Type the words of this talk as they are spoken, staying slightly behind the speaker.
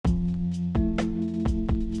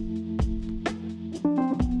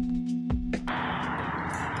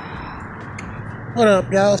What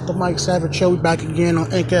up, y'all? It's the Mike Savage Show. We back again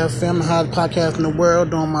on Anchor FM, the hottest podcast in the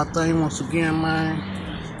world, doing my thing once again, man.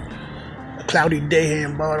 A cloudy day here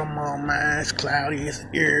in Baltimore, man. It's cloudy, it's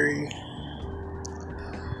eerie.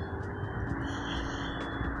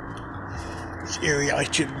 It's eerie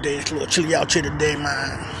out here today. It's a little chilly out here today,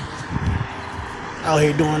 man. Out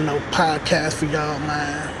here doing no podcast for y'all,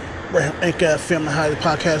 man. Right here, Anchor FM, the hottest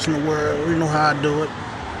podcast in the world. You know how I do it.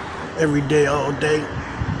 Every day, all day.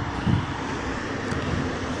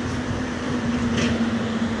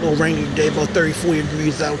 Little rainy day, about 34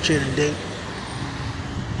 degrees out here today.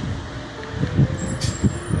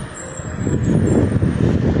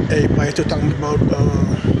 Everybody's still talking about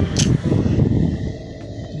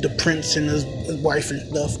the Prince and his wife and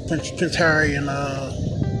stuff, Prince Harry and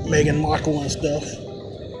Meghan Markle and stuff.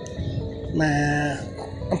 Man,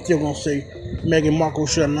 I'm still gonna say Meghan Markle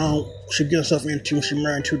should get herself into when she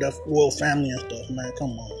married to the royal family and stuff. Man,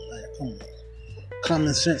 come on, man, come on.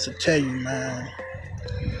 Common sense will tell you, man.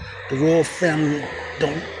 The royal family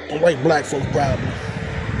don't like black folks, probably.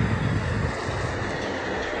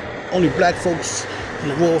 Only black folks in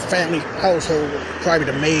the royal family household are probably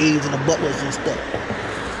the maids and the butlers and stuff.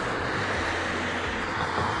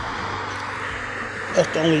 That's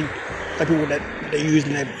the only black people that they use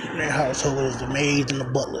in their household is the maids and the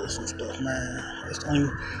butlers and stuff, man. That's the only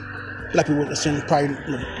black people that's in probably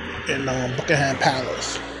in Buckingham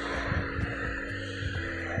Palace.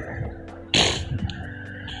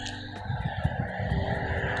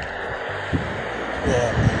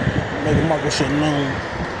 Yeah, Meghan Markle should have known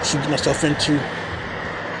she getting herself into.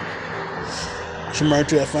 She married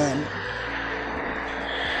to that family.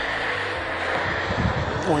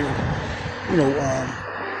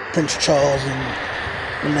 Prince Charles and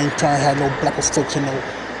when they trying to have no black folks in no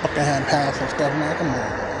Buckingham Palace and stuff, man, come on.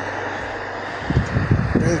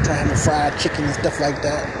 They ain't trying to have no fried chicken and stuff like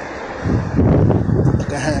that.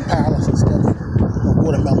 Buckingham Palace and stuff. No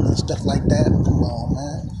watermelon and stuff like that. Come on,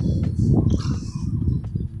 man.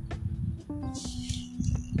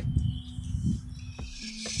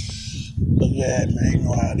 But yeah, man, you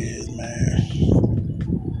know how it is, man.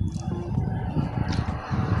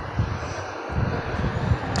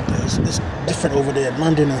 It's different over there in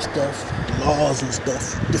London and stuff. The laws and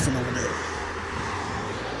stuff, different over there.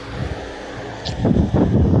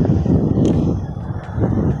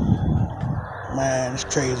 Man, it's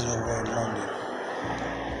crazy over there in London.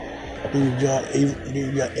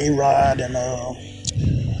 You got A-Rod and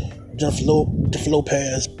Jennifer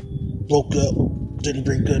Lopez broke up. Didn't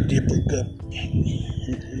break up, did break up.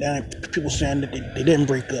 Now people saying that they didn't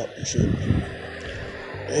break up and shit.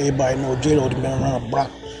 Everybody know J-Lo been around the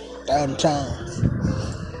block 1,000 times. She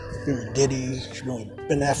been with Diddy, she been with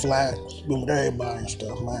Ben Affleck, she been with everybody and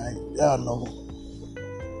stuff, man. Y'all know.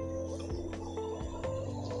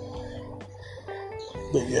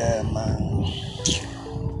 But yeah, man.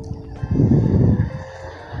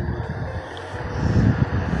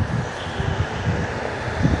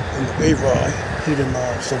 And the A-Rod, he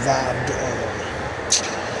done survived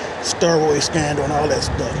steroid scandal and all that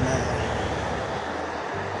stuff, man.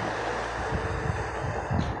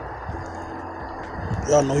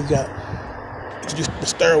 Y'all know he got the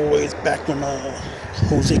steroids back when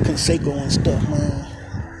Jose Canseco and stuff, man.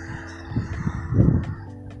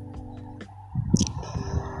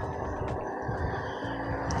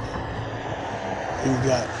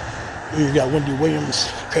 You got Wendy Williams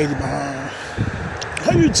crazy behind.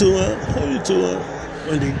 How you doing?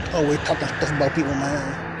 Wendy always talking stuff about people,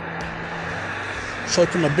 man. Show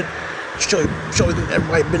everybody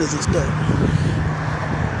business and stuff.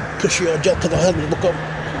 Cause she just cause her husband broke up,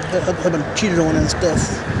 her husband cheated on her and stuff.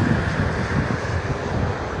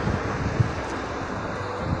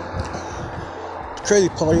 The crazy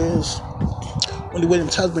part is Wendy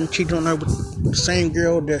Williams' husband cheated on her with the same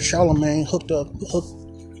girl that Charlamagne hooked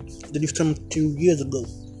released him 2 years ago.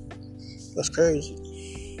 That's crazy.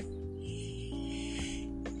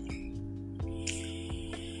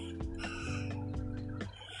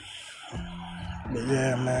 But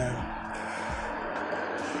yeah, man.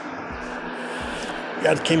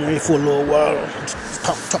 Y'all came in here for a little while.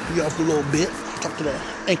 Talk to y'all for a little bit. Talk to the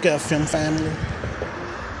Anchor FM family.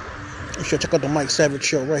 You should check out the Mike Savage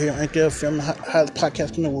Show right here on Anchor FM, the hottest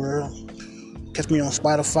podcast in the world. Catch me on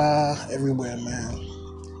Spotify, everywhere, man.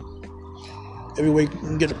 Everywhere you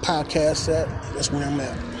can get a podcast at, that's where I'm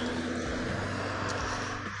at.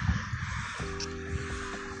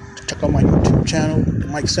 Check out my YouTube channel, The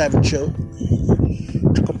Mike Savage Show.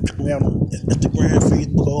 Check me out on Instagram,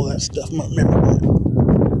 Facebook, all that stuff. Remember that.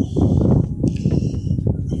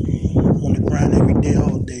 I'm on the grind every day,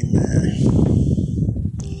 all day, man.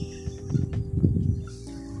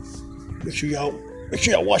 Make sure y'all Make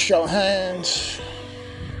sure y'all wash your hands.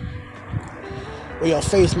 Wear your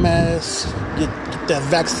face mask. Get that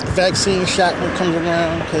vaccine shot when it comes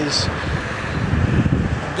around, because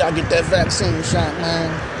you gotta get that vaccine shot, man.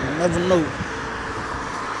 You never know.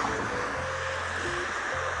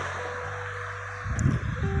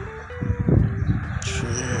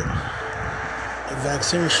 Shit. The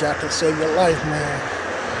vaccine shot can save your life, man.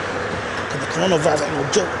 Because the coronavirus ain't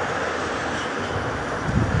no joke.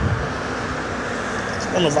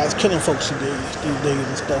 Coronavirus killing folks these days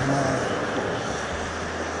and stuff, man.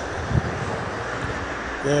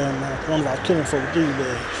 Yeah, man. Coronavirus killing folks these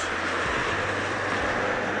days.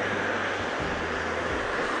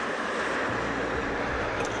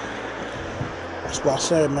 That's why I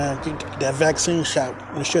said, man, get that vaccine shot.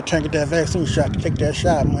 When it's your turn, get that vaccine shot. Take that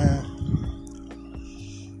shot, man.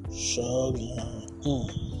 So, man.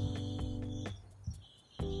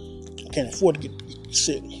 I can't afford to get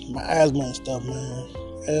sick. My asthma and stuff, man.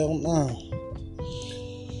 Hell no.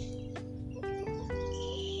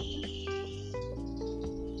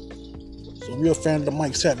 So, real fan of the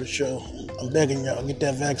Mike Savage Show. I'm begging y'all, get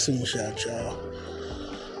that vaccine shot, y'all.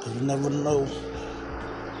 Because you never know.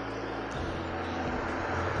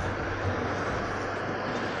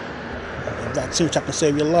 That vaccine shot can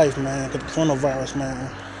save your life, man. Because the coronavirus,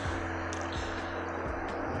 man.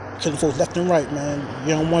 Killing folks left and right, man.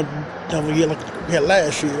 You don't want to have a year like we had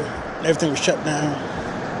last year. Everything was shut down.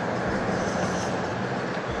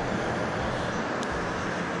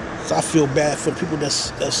 So I feel bad for the people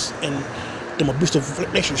that's in them abusive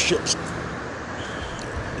relationships.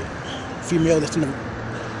 Female that's in a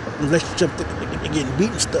relationship that getting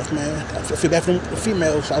beat and stuff, man. I feel bad for the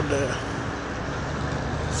females out there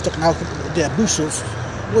stuck in the house with their abusive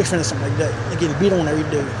boyfriend or something like that. They're getting beat on every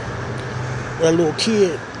day. Or a little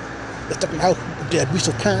kid that's stuck in the house with their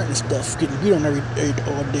abusive parent and stuff, getting beat on every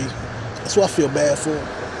all day. That's what I feel bad for.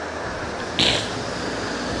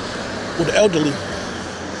 Or the elderly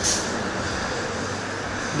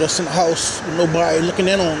that's in the house with nobody looking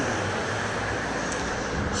in on them.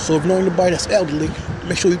 So if you know anybody that's elderly,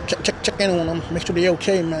 make sure you check in on them. Make sure they're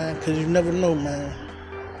okay, man, because you never know, man.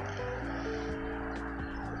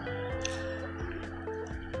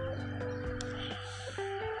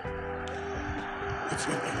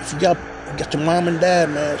 If you got your mom and dad,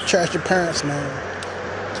 man, cherish your parents, man.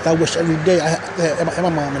 I wish every day I had my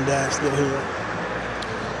mom and dad still here.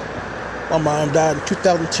 My mom died in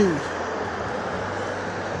 2002.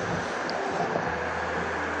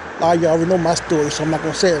 A lot of y'all already know my story, so I'm not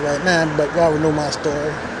going to say it right now, but y'all already know my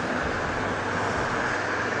story.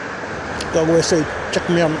 Y'all go ahead and say, check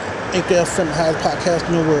me out on Anchor FM, highest podcast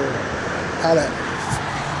in the world. Holla at me.